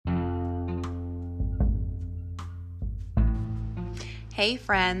Hey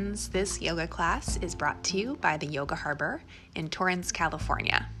friends, this yoga class is brought to you by the Yoga Harbor in Torrance,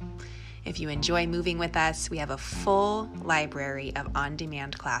 California. If you enjoy moving with us, we have a full library of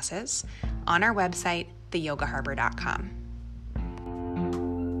on-demand classes on our website, theyogaharbor.com.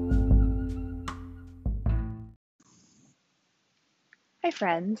 Hi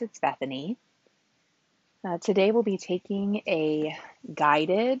friends, it's Bethany. Today we'll be taking a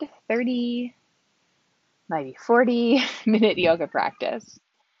guided 30, maybe 40-minute yoga practice.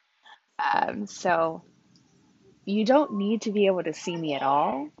 So you don't need to be able to see me at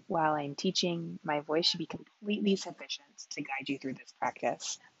all while I'm teaching. My voice should be completely sufficient to guide you through this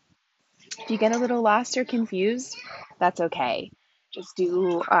practice. If you get a little lost or confused, that's okay. Just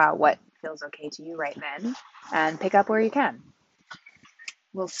do what feels okay to you right then and pick up where you can.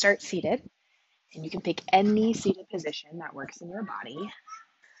 We'll start seated, and you can pick any seated position that works in your body.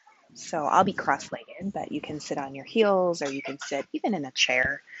 So I'll be cross-legged, but you can sit on your heels or you can sit even in a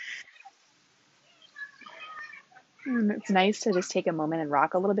chair. It's nice to just take a moment and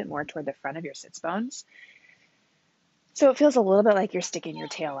rock a little bit more toward the front of your sits bones. So it feels a little bit like you're sticking your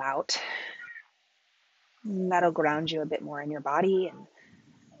tail out. That'll ground you a bit more in your body and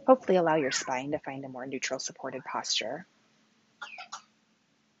hopefully allow your spine to find a more neutral, supported posture.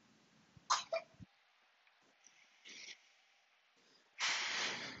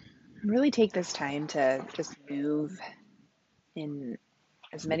 Really take this time to just move in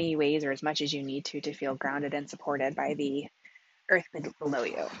as many ways or as much as you need to feel grounded and supported by the earth below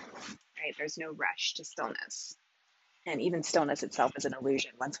you. Right? There's no rush to stillness. And even stillness itself is an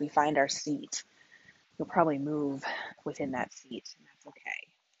illusion. Once we find our seat, you'll probably move within that seat, and that's okay.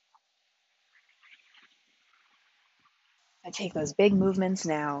 I take those big movements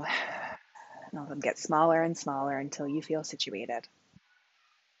now, and let them get smaller and smaller until you feel situated.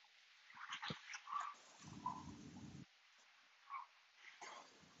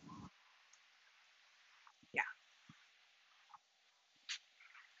 Yeah.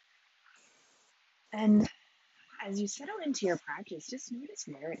 And as you settle into your practice, just notice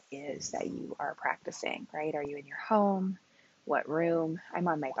where it is that you are practicing, right? Are you in your home? What room? I'm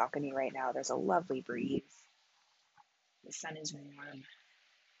on my balcony right now. There's a lovely breeze. The sun is warm.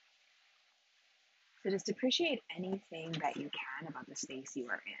 So just appreciate anything that you can about the space you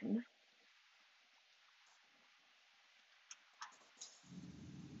are in.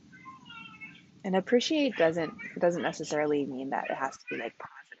 And appreciate doesn't necessarily mean that it has to be like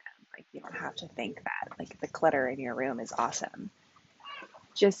positive. Like you don't have to think that. Like the clutter in your room is awesome.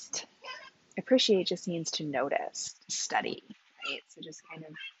 Just appreciate just means to notice, to study, right? So just kind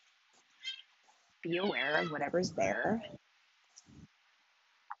of be aware of whatever's there.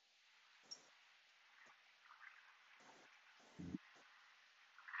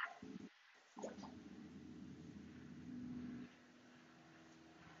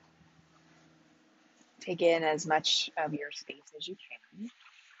 Take in as much of your space as you can.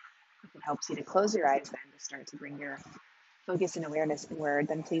 If it helps you to close your eyes then to start to bring your focus and awareness inward,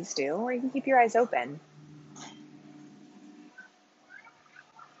 then please do. Or you can keep your eyes open.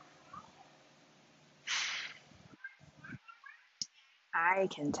 I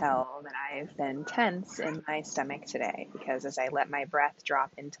can tell that I've been tense in my stomach today because as I let my breath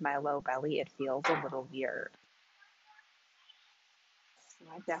drop into my low belly, it feels a little weird. So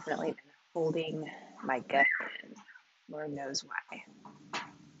I've definitely been holding my gut in. Lord knows why.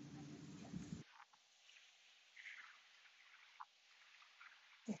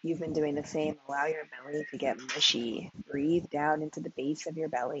 If you've been doing the same, allow your belly to get mushy. Breathe down into the base of your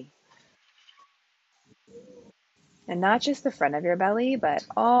belly. And not just the front of your belly, but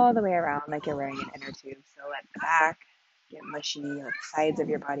all the way around like you're wearing an inner tube. So let the back get mushy, let the sides of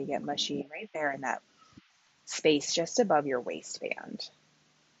your body get mushy, right there in that space just above your waistband.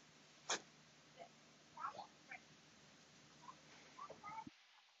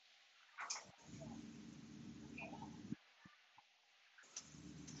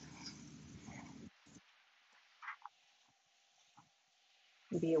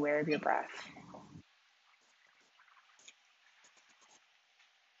 Be aware of your breath.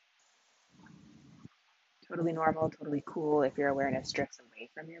 Totally normal, totally cool if your awareness drifts away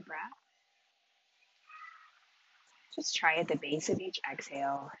from your breath. Just try at the base of each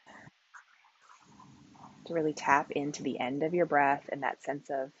exhale to really tap into the end of your breath and that sense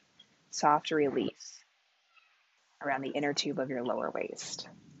of soft release around the inner tube of your lower waist.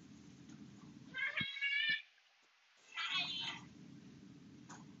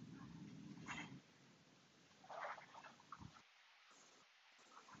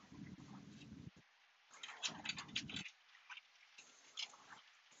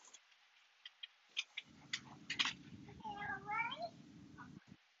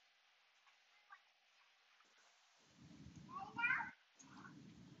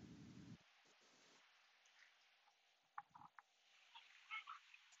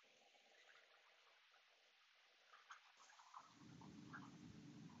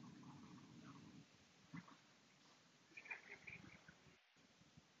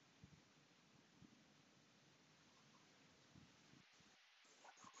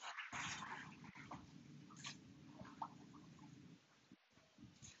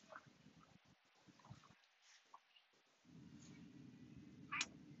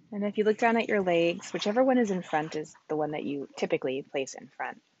 And if you look down at your legs, whichever one is in front is the one that you typically place in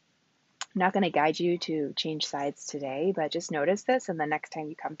front. I'm not going to guide you to change sides today, but just notice this, and the next time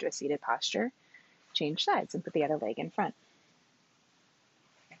you come to a seated posture, change sides and put the other leg in front.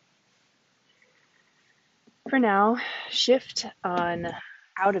 For now, shift on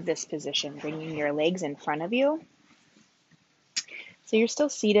out of this position, bringing your legs in front of you. So you're still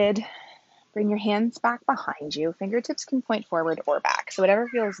seated. Bring your hands back behind you. Fingertips can point forward or back. So whatever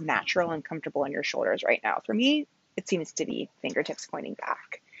feels natural and comfortable in your shoulders right now. For me, it seems to be fingertips pointing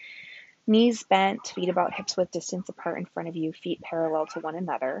back. Knees bent, feet about hips width distance apart in front of you, feet parallel to one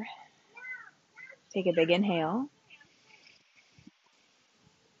another. Take a big inhale.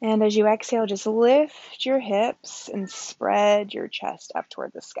 And as you exhale, just lift your hips and spread your chest up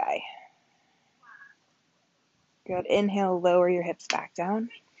toward the sky. Good. Inhale, lower your hips back down.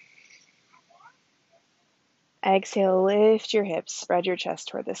 Exhale, lift your hips, spread your chest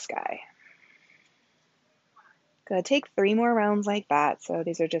toward the sky. Good. Take 3 more rounds like that. So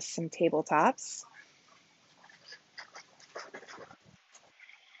these are just some tabletops.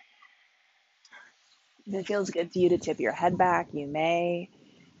 If it feels good to you to tip your head back, you may.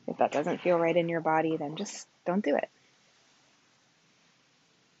 If that doesn't feel right in your body, then just don't do it.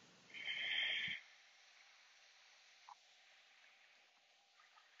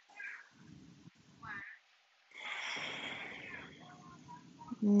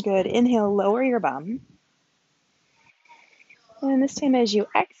 Good. Inhale, lower your bum. And this time as you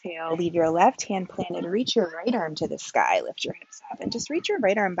exhale, leave your left hand planted, reach your right arm to the sky, lift your hips up, and just reach your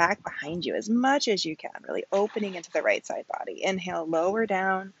right arm back behind you as much as you can, really opening into the right side body. Inhale, lower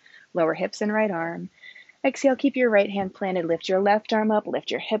down, lower hips and right arm. Exhale, keep your right hand planted, lift your left arm up,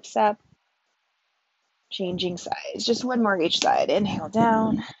 lift your hips up, changing sides. Just one more each side. Inhale,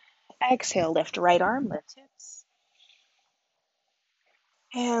 down. Exhale, lift right arm, lift hips.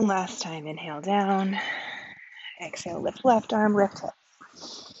 And last time, inhale, down. Exhale, lift left arm, lift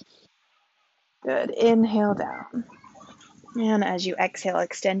hips. Good. Inhale, down. And as you exhale,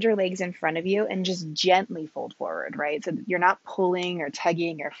 extend your legs in front of you and just gently fold forward, right? So you're not pulling or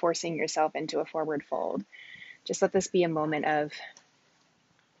tugging or forcing yourself into a forward fold. Just let this be a moment of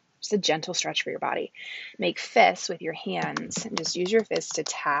just a gentle stretch for your body. Make fists with your hands and just use your fists to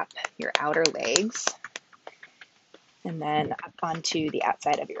tap your outer legs and then up onto the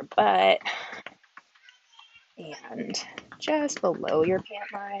outside of your butt and just below your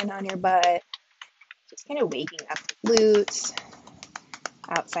pant line on your butt. Just kind of waking up the glutes,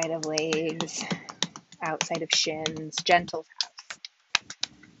 outside of legs, outside of shins, gentle taps.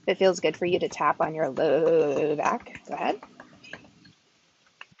 If it feels good for you to tap on your low back, go ahead.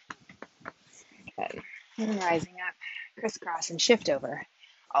 Good. And rising up, crisscross and shift over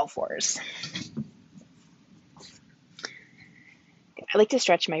all fours. Good. I like to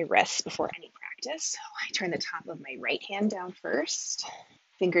stretch my wrists before any practice. So I turn the top of my right hand down first,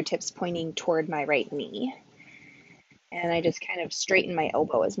 fingertips pointing toward my right knee. And I just kind of straighten my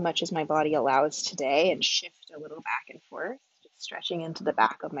elbow as much as my body allows today and shift a little back and forth, just stretching into the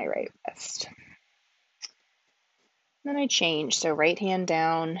back of my right wrist. Then I change, so right hand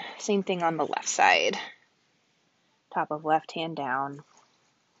down, same thing on the left side. Top of left hand down.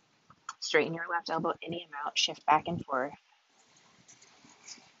 Straighten your left elbow any amount, shift back and forth.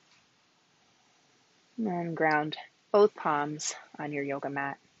 And then ground both palms on your yoga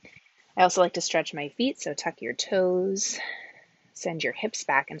mat. I also like to stretch my feet, so tuck your toes, send your hips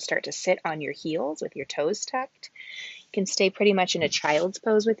back and start to sit on your heels with your toes tucked. You can stay pretty much in a child's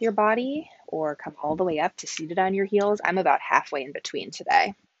pose with your body or come all the way up to seated on your heels. I'm about halfway in between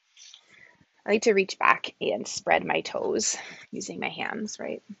today. I like to reach back and spread my toes using my hands,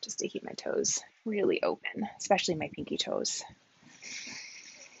 right? Just to keep my toes really open, especially my pinky toes.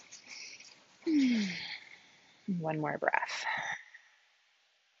 One more breath.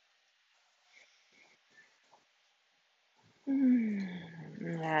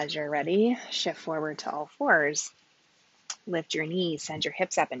 As you're ready, shift forward to all fours. Lift your knees, send your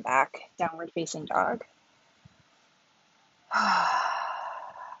hips up and back, downward facing dog.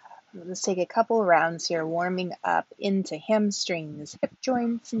 Let's take a couple rounds here, warming up into hamstrings, hip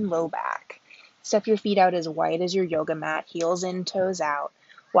joints, and low back. Step your feet out as wide as your yoga mat, heels in, toes out.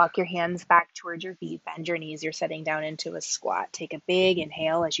 Walk your hands back towards your feet, bend your knees. You're setting down into a squat. Take a big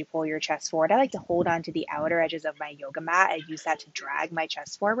inhale as you pull your chest forward. I like to hold on to the outer edges of my yoga mat. I use that to drag my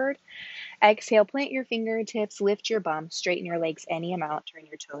chest forward. Exhale, plant your fingertips, lift your bum, straighten your legs any amount, turn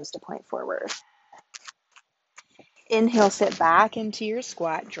your toes to point forward. Inhale, sit back into your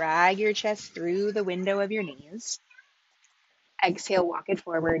squat. Drag your chest through the window of your knees. Exhale, walk it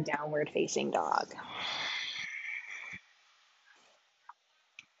forward, downward facing dog.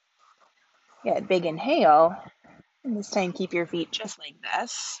 Good, big inhale. And this time keep your feet just like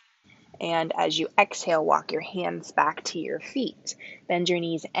this. And as you exhale, walk your hands back to your feet. Bend your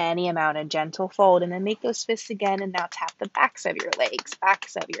knees any amount, a gentle fold, and then make those fists again. And now tap the backs of your legs,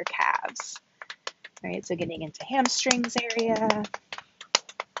 backs of your calves. All right, so getting into hamstrings area.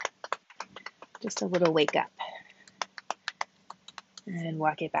 Just a little wake up. And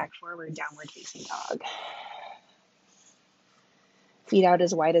walk it back forward, downward facing dog. Feet out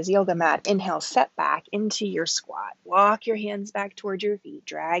as wide as yoga mat. Inhale, set back into your squat. Walk your hands back towards your feet.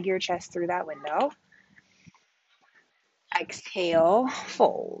 Drag your chest through that window. Exhale,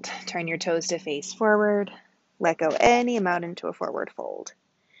 fold. Turn your toes to face forward. Let go any amount into a forward fold.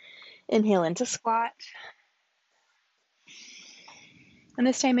 Inhale into squat. And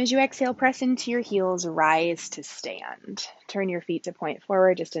this time as you exhale, press into your heels, rise to stand. Turn your feet to point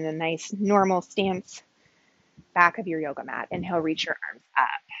forward, just in a nice normal stance. Back of your yoga mat. Inhale, reach your arms up.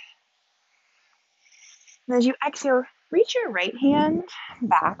 And as you exhale, reach your right hand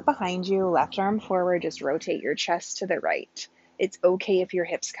back behind you, left arm forward, just rotate your chest to the right. It's okay if your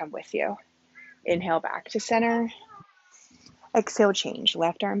hips come with you. Inhale back to center. Exhale, change.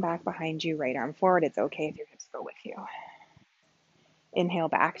 Left arm back behind you, right arm forward. It's okay if your hips go with you. Inhale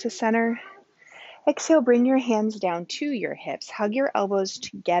back to center. Exhale, bring your hands down to your hips. Hug your elbows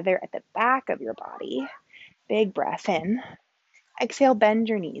together at the back of your body. Big breath in. Exhale, bend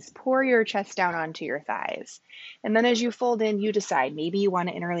your knees. Pour your chest down onto your thighs. And then as you fold in, you decide. Maybe you want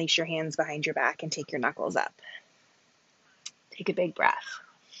to interlace your hands behind your back and take your knuckles up. Take a big breath.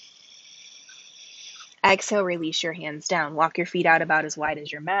 Exhale, release your hands down. Walk your feet out about as wide as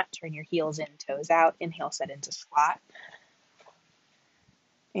your mat. Turn your heels in, toes out. Inhale, set into squat.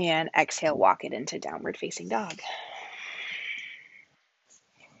 And exhale, walk it into downward facing dog.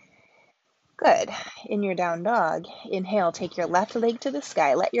 Good. In your down dog, inhale, take your left leg to the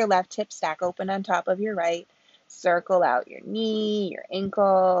sky. Let your left hip stack open on top of your right. Circle out your knee, your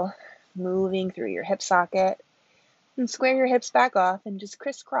ankle, moving through your hip socket. And square your hips back off and just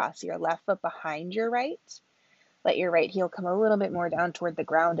crisscross your left foot behind your right. Let your right heel come a little bit more down toward the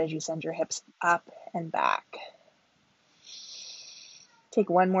ground as you send your hips up and back. Take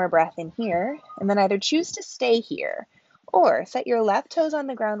one more breath in here, and then either choose to stay here or set your left toes on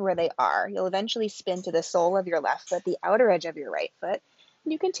the ground where they are. You'll eventually spin to the sole of your left foot, the outer edge of your right foot.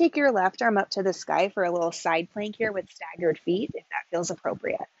 And you can take your left arm up to the sky for a little side plank here with staggered feet if that feels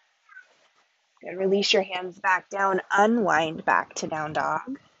appropriate. And release your hands back down, unwind back to down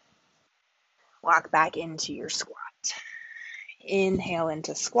dog. Walk back into your squat. Inhale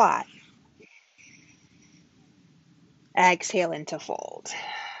into squat. Exhale into fold.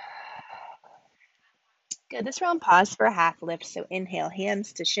 Good. This round, pause for a half lift. So inhale,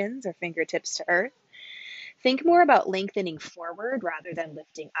 hands to shins or fingertips to earth. Think more about lengthening forward rather than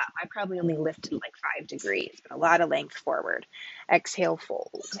lifting up. I probably only lifted like 5 degrees, but a lot of length forward. Exhale,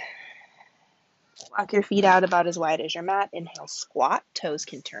 fold. Walk your feet out about as wide as your mat. Inhale, squat. Toes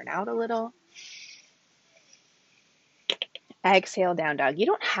can turn out a little. Exhale, down dog. You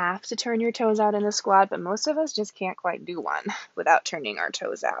don't have to turn your toes out in a squat, but most of us just can't quite do one without turning our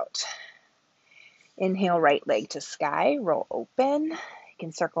toes out. Inhale, right leg to sky, roll open. You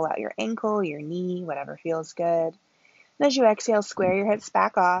can circle out your ankle, your knee, whatever feels good. And as you exhale, square your hips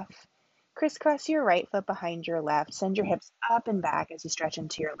back off. Crisscross your right foot behind your left. Send your hips up and back as you stretch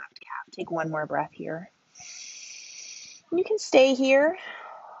into your left calf. Take one more breath here. And you can stay here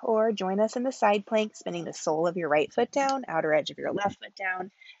or join us in the side plank, spinning the sole of your right foot down, outer edge of your left foot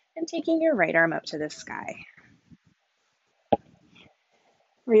down, and taking your right arm up to the sky.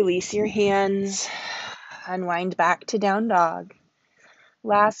 Release your hands. Unwind back to down dog.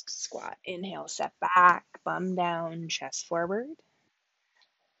 Last squat. Inhale, set back, bum down, chest forward.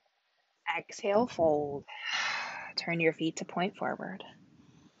 Exhale, fold. Turn your feet to point forward.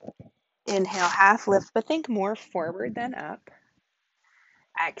 Inhale, half lift, but think more forward than up.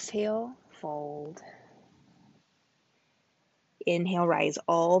 Exhale, fold. Inhale, rise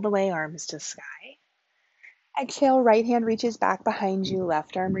all the way, arms to sky. Exhale, right hand reaches back behind you,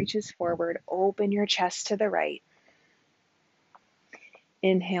 left arm reaches forward. Open your chest to the right.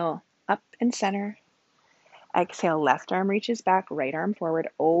 Inhale, up and center. Exhale, left arm reaches back, right arm forward.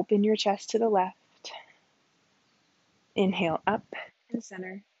 Open your chest to the left. Inhale, up and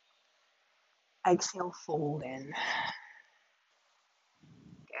center. Exhale, fold in.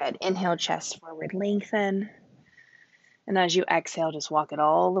 Good. Inhale, chest forward, lengthen. And as you exhale, just walk it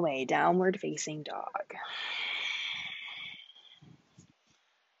all the way, downward facing dog.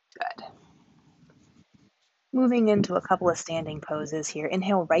 Good. Moving into a couple of standing poses here.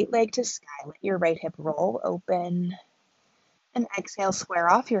 Inhale, right leg to sky. Let your right hip roll open. And exhale, square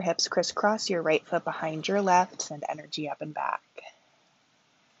off your hips, crisscross your right foot behind your left, send energy up and back.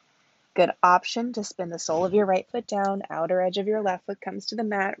 Good option to spin the sole of your right foot down, outer edge of your left foot comes to the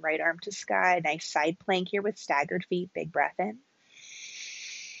mat, right arm to sky. Nice side plank here with staggered feet, big breath in.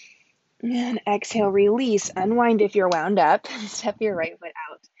 And exhale, release, unwind if you're wound up. Step your right foot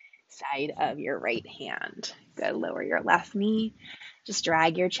outside of your right hand. Good, lower your left knee. Just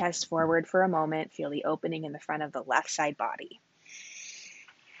drag your chest forward for a moment. Feel the opening in the front of the left side body.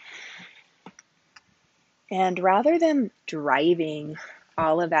 And rather than driving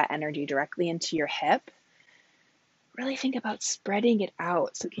all of that energy directly into your hip, really think about spreading it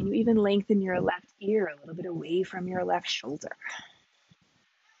out. So can you even lengthen your left ear a little bit away from your left shoulder?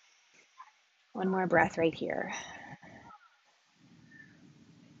 One more breath right here.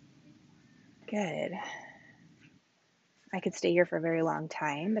 Good. I could stay here for a very long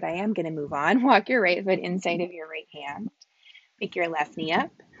time, but I am going to move on. Walk your right foot inside of your right hand. Pick your left knee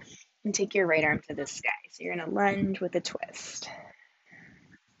up and take your right arm to the sky. So you're in a lunge with a twist.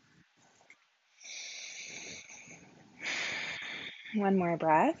 One more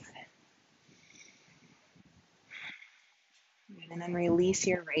breath. And then release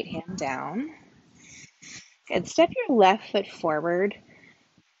your right hand down. Good. Step your left foot forward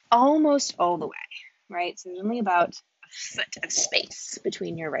almost all the way, right? So there's only about a foot of space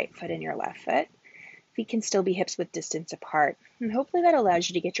between your right foot and your left foot. Feet can still be hips width distance apart. And hopefully that allows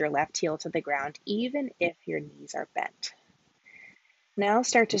you to get your left heel to the ground even if your knees are bent. Now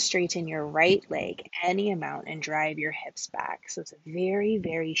start to straighten your right leg any amount and drive your hips back. So it's a very,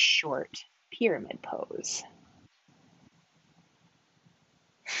 very short pyramid pose.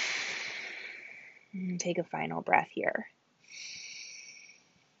 And take a final breath here.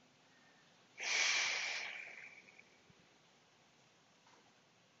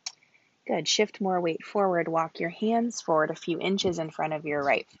 Good. Shift more weight forward. Walk your hands forward a few inches in front of your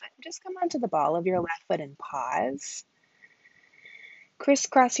right foot. Just come onto the ball of your left foot and pause.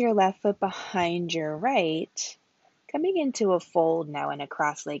 Crisscross your left foot behind your right, coming into a fold now in a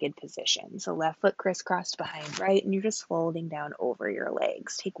cross-legged position. So left foot crisscrossed behind right, and you're just folding down over your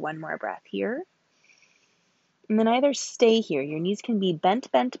legs. Take one more breath here. And then either stay here. Your knees can be bent,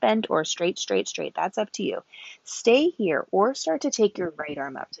 bent, bent, or straight, straight, straight. That's up to you. Stay here or start to take your right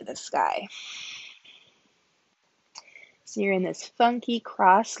arm up to the sky. So you're in this funky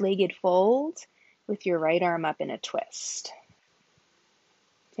cross-legged fold with your right arm up in a twist.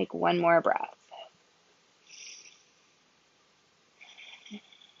 Take one more breath.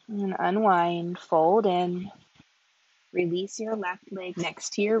 And unwind, fold in, release your left leg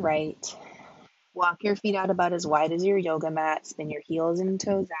next to your right. Walk your feet out about as wide as your yoga mat, spin your heels and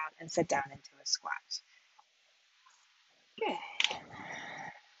toes out, and sit down into a squat. Good.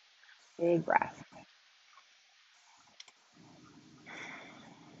 Big breath.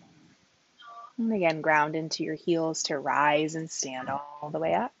 And again, ground into your heels to rise and stand all the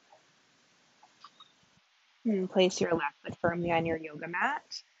way up. And place your left foot firmly on your yoga mat.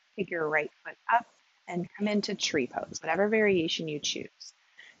 Take your right foot up and come into tree pose, whatever variation you choose.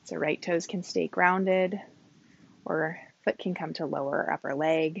 So right toes can stay grounded or foot can come to lower upper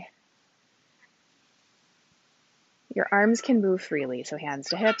leg. Your arms can move freely, so hands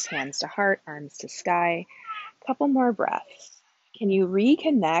to hips, hands to heart, arms to sky. Couple more breaths. Can you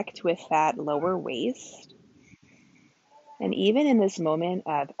reconnect with that lower waist? And even in this moment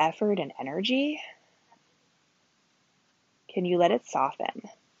of effort and energy, can you let it soften?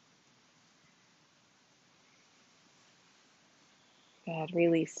 Good.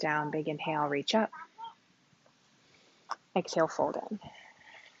 Release down, big inhale, reach up. Exhale, fold in.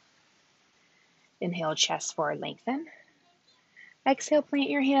 Inhale, chest forward, lengthen. Exhale, plant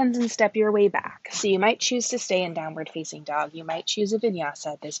your hands and step your way back. So you might choose to stay in downward facing dog. You might choose a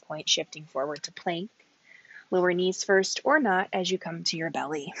vinyasa at this point, shifting forward to plank. Lower knees first or not as you come to your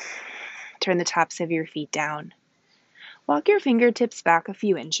belly. Turn the tops of your feet down. Walk your fingertips back a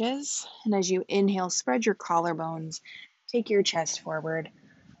few inches. And as you inhale, spread your collarbones. Take your chest forward.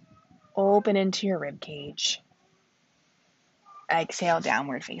 Open into your rib cage. Exhale,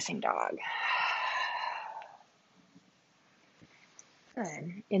 downward facing dog.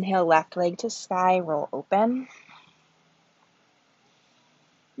 Good. Inhale, left leg to sky, roll open.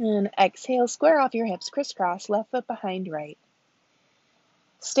 And exhale, square off your hips, crisscross, left foot behind right.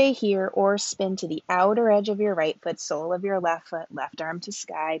 Stay here or spin to the outer edge of your right foot, sole of your left foot, left arm to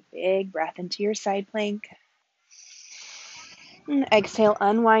sky. Big breath into your side plank. And exhale,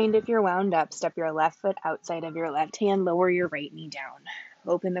 unwind if you're wound up. Step your left foot outside of your left hand, lower your right knee down.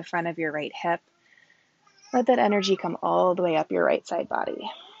 Open the front of your right hip. Let that energy come all the way up your right side body.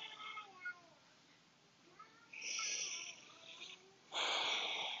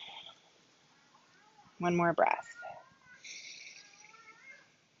 One more breath.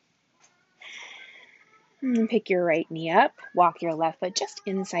 And pick your right knee up. Walk your left foot just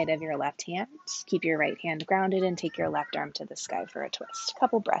inside of your left hand. Keep your right hand grounded and take your left arm to the sky for a twist.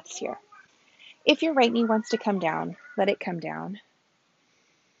 Couple breaths here. If your right knee wants to come down, let it come down.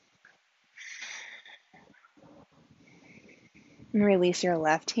 And release your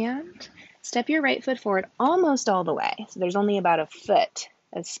left hand. Step your right foot forward almost all the way. So there's only about a foot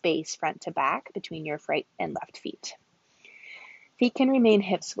of space front to back between your right and left feet. Feet can remain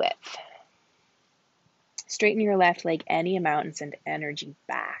hips width. Straighten your left leg any amount and send energy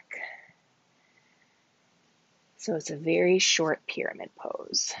back. So it's a very short pyramid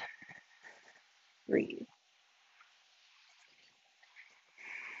pose. Breathe.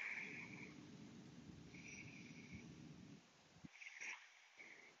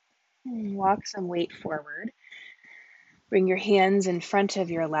 And walk some weight forward. Bring your hands in front of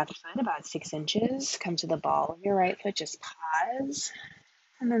your left foot about 6 inches. Come to the ball of your right foot. Just pause.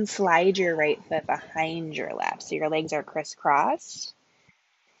 And then slide your right foot behind your left. So your legs are crisscrossed.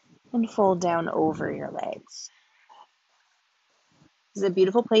 And fold down over your legs. This is a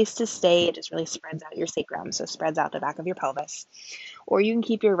beautiful place to stay. It just really spreads out your sacrum, so spreads out the back of your pelvis. Or you can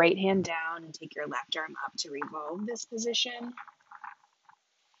keep your right hand down and take your left arm up to revolve this position.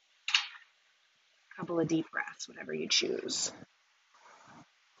 A couple of deep breaths, whatever you choose.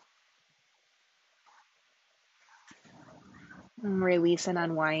 And release and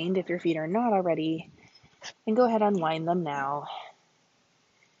unwind. If your feet are not already, then go ahead and unwind them now.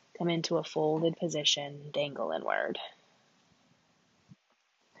 Come into a folded position, dangle inward.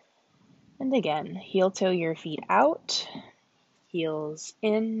 And again, heel toe your feet out, heels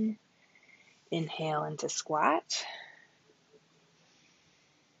in, inhale into squat.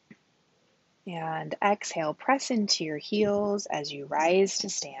 And exhale, press into your heels as you rise to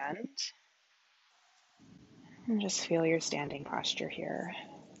stand. And just feel your standing posture here.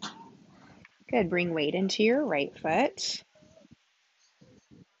 Good, bring weight into your right foot.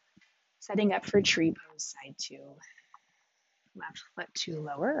 Setting up for tree pose, side two. Left foot to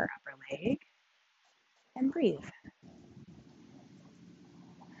lower or upper leg. And breathe.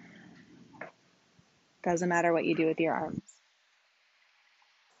 Doesn't matter what you do with your arms.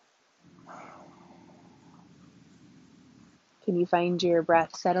 Can you find your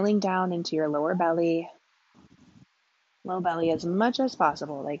breath settling down into your lower belly? Low belly as much as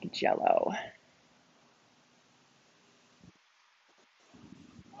possible, like jello.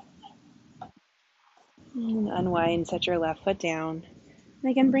 And unwind, set your left foot down.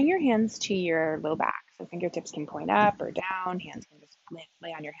 And again, bring your hands to your low back. So fingertips can point up or down. Hands can just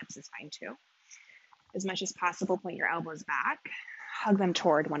lay on your hips is fine too. As much as possible, point your elbows back. Hug them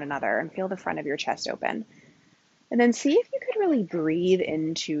toward one another and feel the front of your chest open. And then see if you could really breathe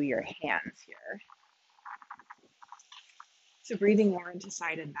into your hands here. So breathing more into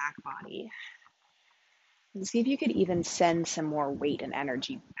side and back body. And see if you could even send some more weight and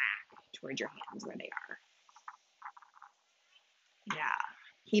energy back toward your hands where they are. Yeah.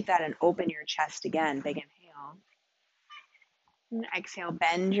 Keep that and open your chest again. Big inhale. And exhale,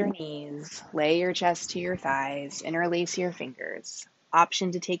 bend your knees. Lay your chest to your thighs. Interlace your fingers.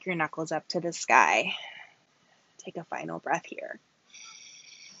 Option to take your knuckles up to the sky. Take a final breath here.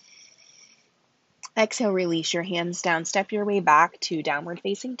 Exhale, release your hands down. Step your way back to downward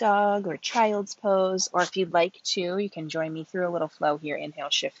facing dog or child's pose. Or if you'd like to, you can join me through a little flow here. Inhale,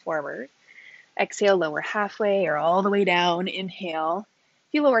 shift forward. Exhale, lower halfway or all the way down. Inhale.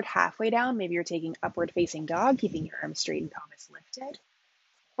 If you lowered halfway down, maybe you're taking upward facing dog, keeping your arms straight and pelvis lifted.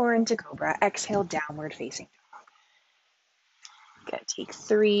 Or into cobra. Exhale, downward facing dog. Good. Take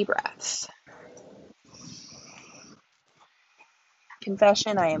 3 breaths.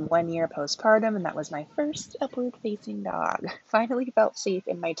 Confession, I am 1 year postpartum, and that was my first upward facing dog. Finally felt safe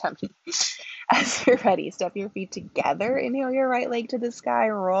in my tummy. As you're ready, step your feet together. Inhale your right leg to the sky,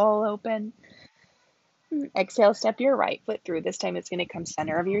 roll open. Exhale, step your right foot through. This time it's going to come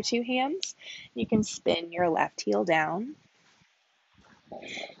center of your 2 hands. You can spin your left heel down.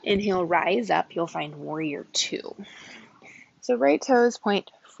 Inhale, rise up. You'll find warrior 2. So right toes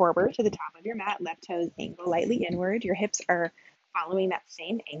point forward to the top of your mat. Left toes angle lightly inward. Your hips are following that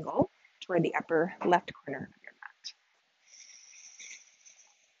same angle toward the upper left corner of your mat.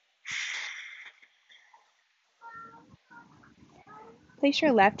 Place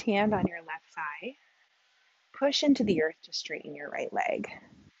your left hand on your left thigh. Push into the earth to straighten your right leg.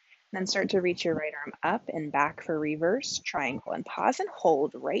 Then start to reach your right arm up and back for reverse triangle. And pause and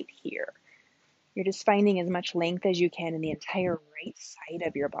hold right here. You're just finding as much length as you can in the entire right side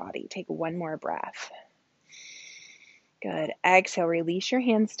of your body. Take 1 more breath. Good. Exhale, release your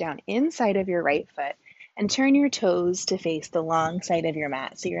hands down inside of your right foot. And turn your toes to face the long side of your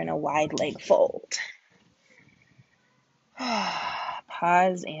mat so you're in a wide leg fold.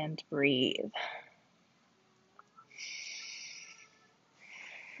 Pause and breathe.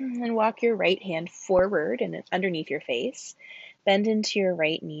 And then walk your right hand forward and it's underneath your face. Bend into your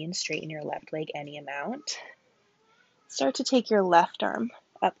right knee and straighten your left leg any amount. Start to take your left arm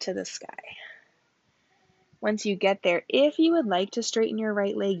up to the sky. Once you get there, if you would like to straighten your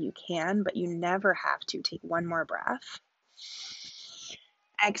right leg, you can, but you never have to. Take one more breath.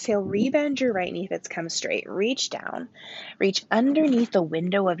 Exhale, rebend your right knee if it's come straight. Reach down. Reach underneath the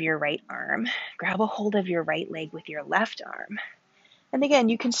window of your right arm. Grab a hold of your right leg with your left arm. And again,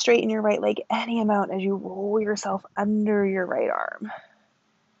 you can straighten your right leg any amount as you roll yourself under your right arm.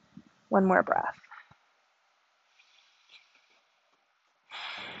 One more breath.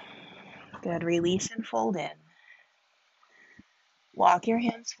 Good. Release and fold in. Walk your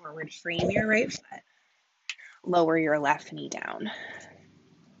hands forward. Frame your right foot. Lower your left knee down.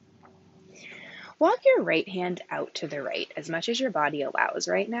 Walk your right hand out to the right as much as your body allows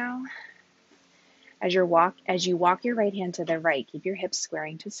right now. As you walk your right hand to the right, keep your hips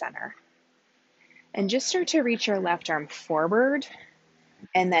squaring to center. And just start to reach your left arm forward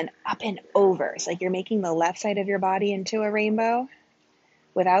and then up and over. It's like you're making the left side of your body into a rainbow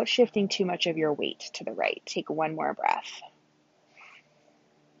without shifting too much of your weight to the right. Take one more breath.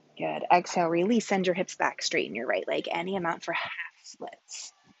 Good. Exhale, release, send your hips back, straighten your right leg, any amount for half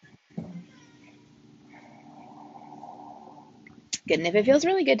splits. Good, and if it feels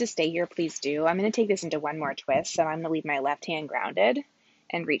really good to stay here, please do. I'm going to take this into one more twist, so I'm going to leave my left hand grounded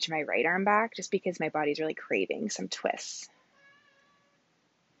and reach my right arm back just because my body's really craving some twists.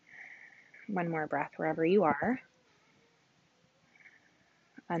 One more breath wherever you are.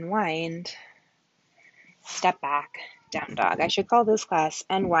 Unwind. Step back, down dog. I should call this class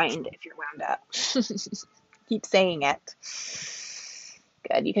Unwind if you're wound up. Keep saying it.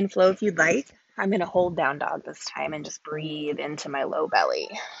 Good. You can flow if you'd like. I'm going to hold down dog this time and just breathe into my low belly.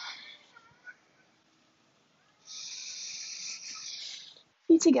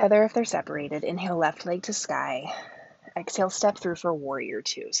 Feet together if they're separated. Inhale, left leg to sky. Exhale, step through for warrior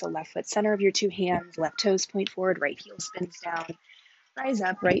two. So left foot center of your two hands, left toes point forward, right heel spins down. Rise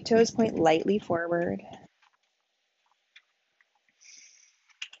up, right toes point lightly forward.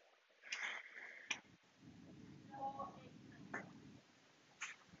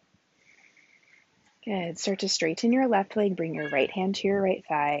 Good. Start to straighten your left leg. Bring your right hand to your right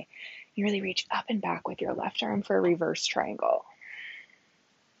thigh. You really reach up and back with your left arm for a reverse triangle.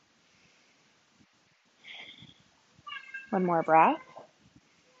 One more breath.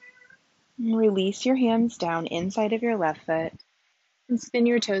 Release your hands down inside of your left foot and spin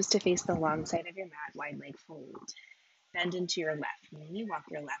your toes to face the long side of your mat, wide leg fold. Bend into your left knee. Walk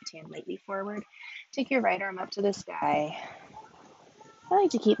your left hand lightly forward. Take your right arm up to the sky. I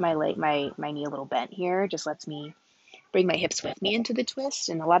like to keep my knee a little bent here. Just lets me bring my hips with me into the twist.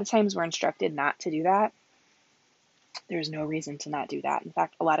 And a lot of times we're instructed not to do that. There's no reason to not do that. In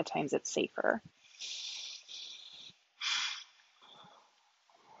fact, a lot of times it's safer.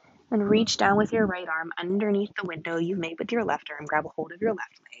 And reach down with your right arm underneath the window you've made with your left arm. Grab a hold of your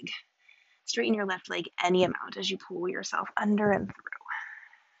left leg. Straighten your left leg any amount as you pull yourself under and through.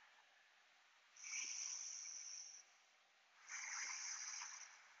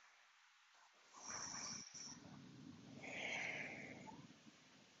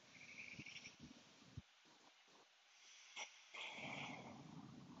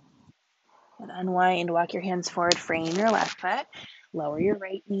 And unwind, walk your hands forward, frame your left foot, lower your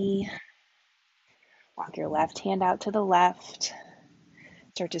right knee, walk your left hand out to the left.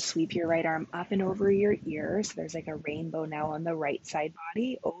 Start to sweep your right arm up and over your ear. So there's like a rainbow now on the right side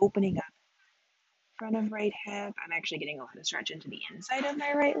body, opening up front of right hip. I'm actually getting a lot of stretch into the inside of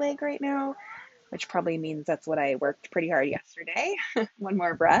my right leg right now, which probably means that's what I worked pretty hard yesterday. One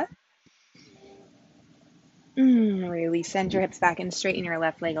more breath. Really send your hips back and straighten your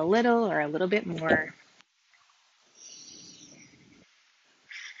left leg a little or a little bit more.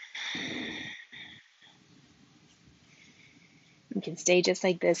 You can stay just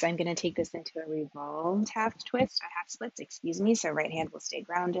like this. I'm going to take this into a revolved half splits, excuse me. So right hand will stay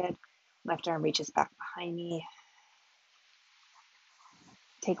grounded. Left arm reaches back behind me.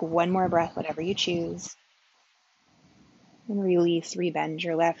 Take one more breath, whatever you choose. And release, rebend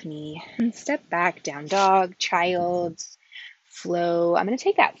your left knee. And step back, down dog, child, flow. I'm going to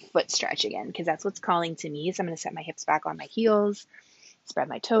take that foot stretch again because that's what's calling to me. So I'm going to set my hips back on my heels, spread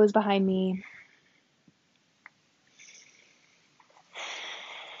my toes behind me.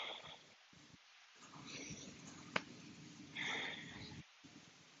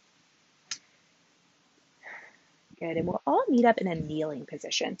 Good. And we'll all meet up in a kneeling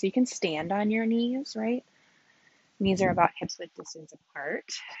position. So you can stand on your knees, right? Knees are about hips width distance apart.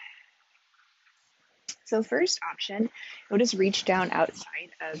 So first option, you'll just reach down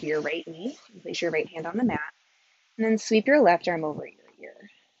outside of your right knee and place your right hand on the mat, and then sweep your left arm over your ear,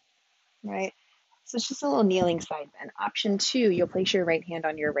 right? So it's just a little kneeling side bend. Option two, you'll place your right hand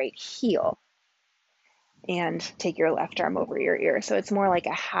on your right heel and take your left arm over your ear. So it's more like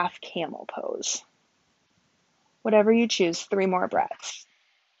a half camel pose. Whatever you choose, 3 more breaths.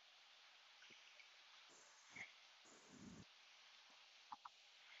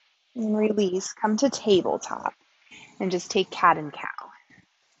 And release, come to tabletop and just take cat and cow.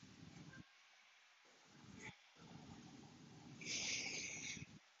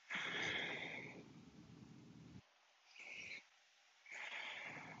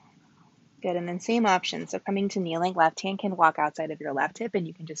 Good, and then same option. So coming to kneeling, left hand can walk outside of your left hip and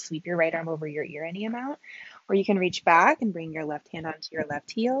you can just sweep your right arm over your ear any amount. Or you can reach back and bring your left hand onto your left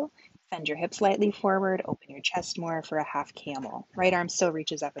heel, send your hips slightly forward, open your chest more for a half camel. Right arm still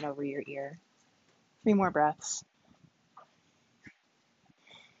reaches up and over your ear. 3 more breaths.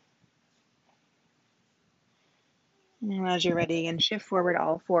 And as you're ready, again, shift forward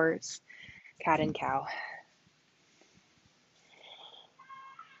all fours, cat and cow.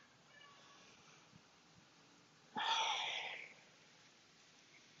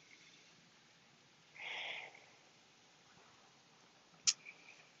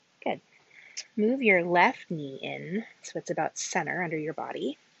 Good. Move your left knee in so it's about center under your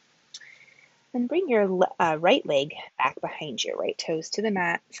body. Then bring your right leg back behind you, right toes to the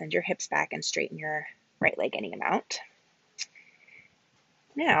mat. Send your hips back and straighten your right leg any amount.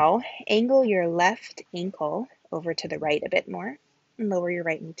 Now, angle your left ankle over to the right a bit more and lower your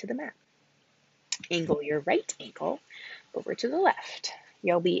right knee to the mat. Angle your right ankle over to the left.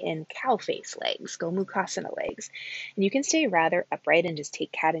 You'll be in cow face legs, Gomukhasana legs. And you can stay rather upright and just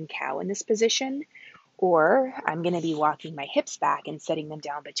take cat and cow in this position. Or I'm going to be walking my hips back and setting them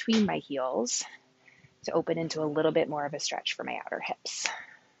down between my heels to open into a little bit more of a stretch for my outer hips.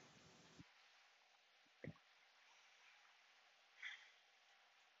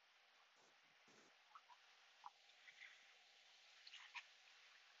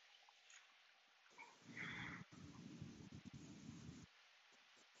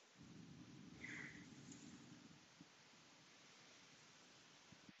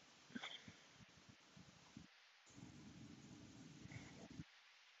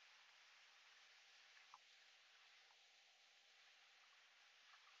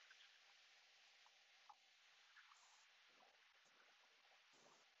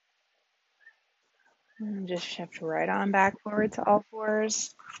 And just shift right on back forward to all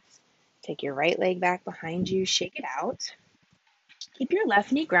fours. Take your right leg back behind you, shake it out. Keep your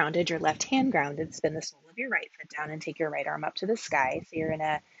left knee grounded, your left hand grounded. Spin the sole of your right foot down and take your right arm up to the sky. So you're in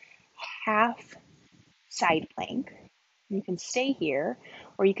a half side plank. You can stay here,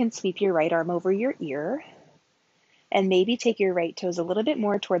 or you can sweep your right arm over your ear and maybe take your right toes a little bit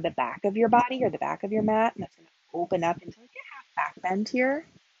more toward the back of your body or the back of your mat. And that's going to open up into like a half back bend here.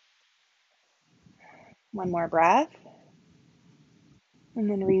 One more breath. And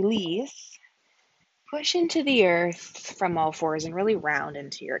then release. Push into the earth from all fours and really round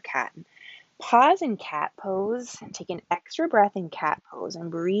into your cat. Pause in cat pose. Take an extra breath in cat pose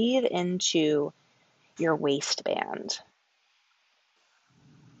and breathe into your waistband.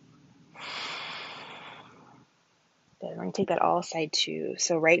 Good. We're going to take that all side too.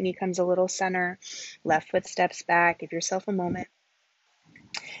 So right knee comes a little center, left foot steps back. Give yourself a moment.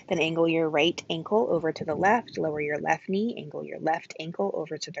 Then angle your right ankle over to the left, lower your left knee, angle your left ankle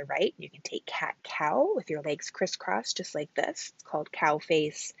over to the right. You can take cat-cow with your legs crisscrossed just like this. It's called cow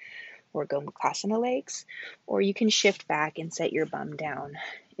face or Gomukhasana legs. Or you can shift back and set your bum down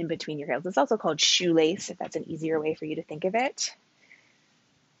in between your heels. It's also called shoelace if that's an easier way for you to think of it.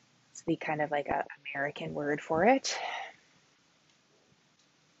 It's the kind of like a American word for it.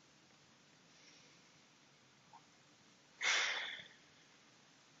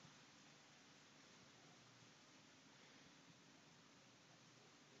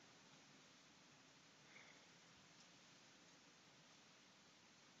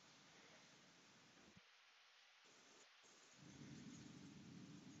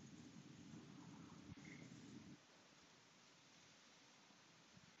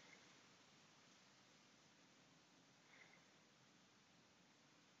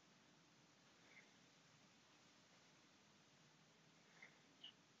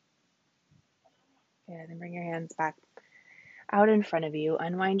 Good, then bring your hands back out in front of you.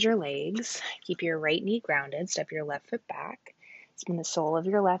 Unwind your legs. Keep your right knee grounded. Step your left foot back. Spin the sole of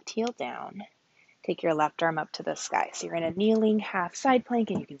your left heel down. Take your left arm up to the sky. So you're in a kneeling half side plank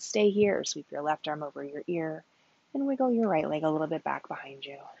and you can stay here or sweep your left arm over your ear and wiggle your right leg a little bit back behind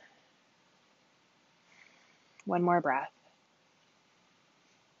you. One more breath.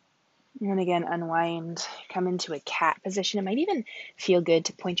 And again, unwind, come into a cat position. It might even feel good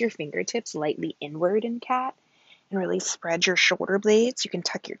to point your fingertips lightly inward in cat and really spread your shoulder blades. You can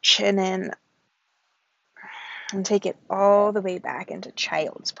tuck your chin in and take it all the way back into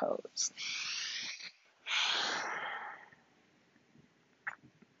child's pose.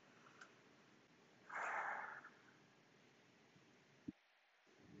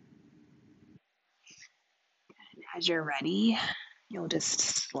 As you're ready, you'll just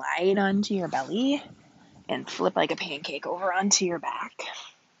slide onto your belly and flip like a pancake over onto your back.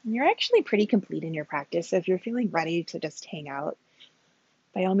 And you're actually pretty complete in your practice. So if you're feeling ready to just hang out,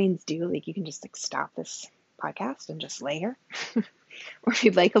 by all means do. Like you can just stop this podcast and just lay here. Or if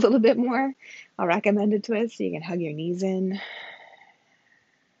you'd like a little bit more, I'll recommend a twist. So you can hug your knees in,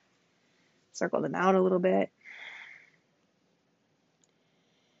 circle them out a little bit,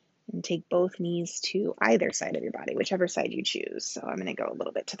 and take both knees to either side of your body, whichever side you choose. So I'm going to go a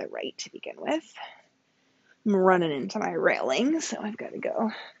little bit to the right to begin with. I'm running into my railing, so I've got to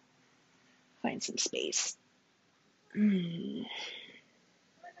go find some space.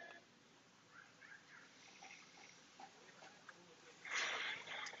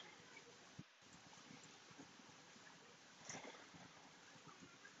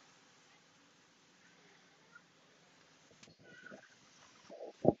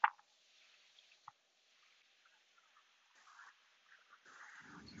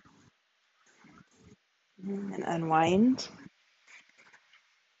 And unwind.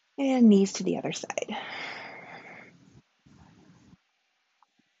 And knees to the other side.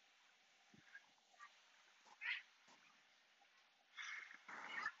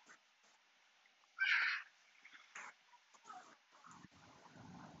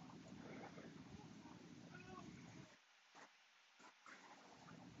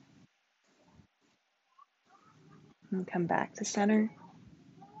 And come back to center.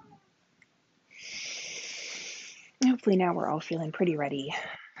 Hopefully now we're all feeling pretty ready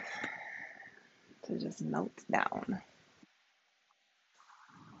to just melt down.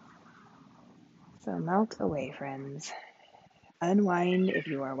 So melt away, friends. Unwind if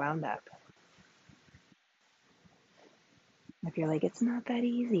you are wound up. If you're like, it's not that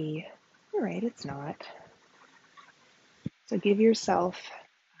easy, you're right, it's not. So give yourself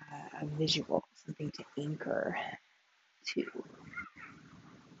a visual, something to anchor to.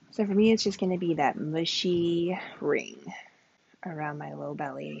 So for me, it's just going to be that mushy ring around my low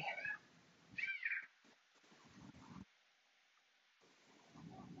belly.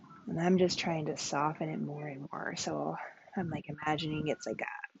 And I'm just trying to soften it more and more. So I'm like imagining it's like a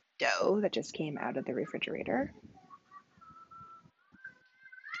dough that just came out of the refrigerator.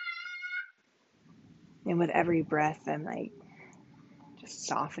 And with every breath, I'm like just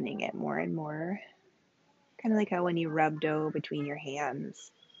softening it more and more. Kind of like how when you rub dough between your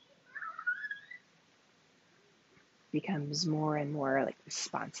hands, it becomes more and more like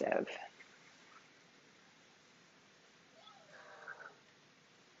responsive.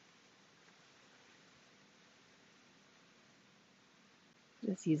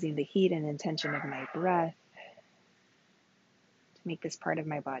 Just using the heat and intention of my breath to make this part of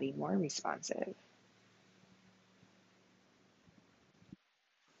my body more responsive.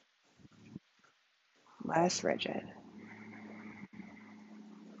 Less rigid.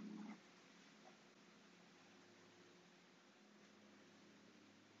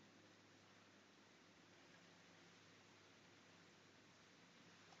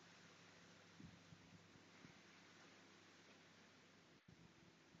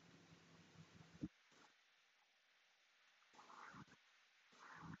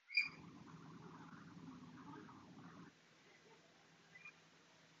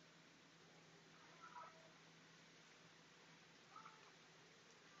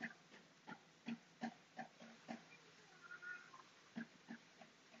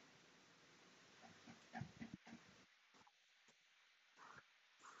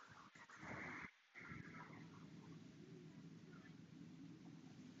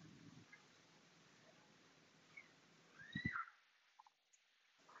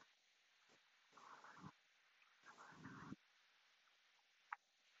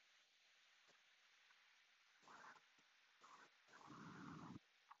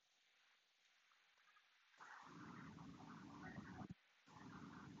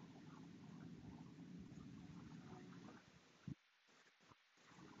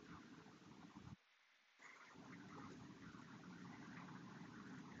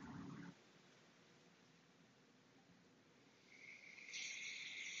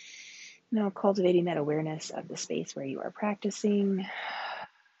 Now, cultivating that awareness of the space where you are practicing.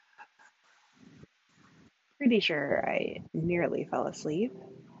 Pretty sure I nearly fell asleep.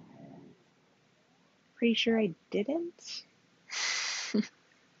 Pretty sure I didn't.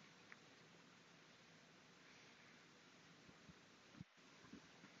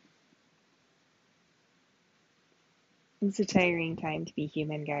 It's a tiring time to be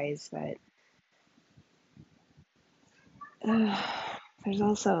human, guys, but there's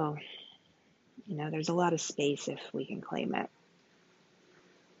also, there's a lot of space if we can claim it,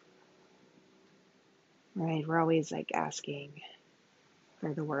 right? We're always like asking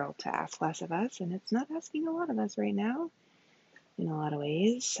for the world to ask less of us, and it's not asking a lot of us right now in a lot of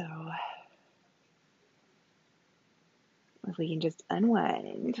ways. So if we can just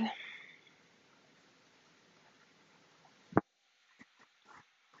unwind,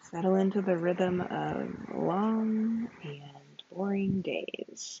 settle into the rhythm of long and boring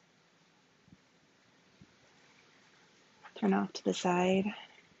days. Turn off to the side.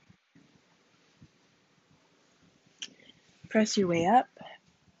 Press your way up.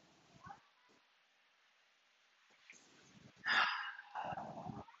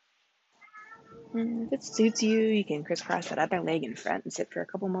 If it suits you, you can crisscross that other leg in front and sit for a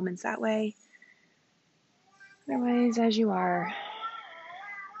couple moments that way. Otherwise, as you are,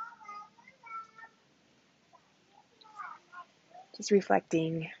 just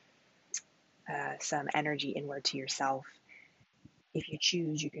reflecting some energy inward to yourself. If you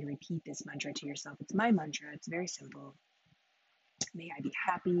choose, you can repeat this mantra to yourself. It's my mantra. It's very simple. May I be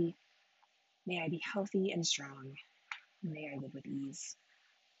happy. May I be healthy and strong. May I live with ease.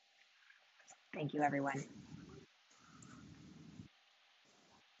 Thank you, everyone.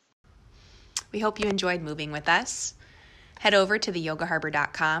 We hope you enjoyed moving with us. Head over to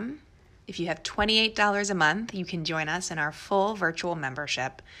theyogaharbor.com. If you have $28 a month, you can join us in our full virtual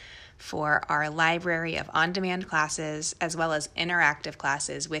membership for our library of on-demand classes as well as interactive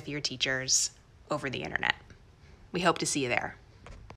classes with your teachers over the internet. We hope to see you there.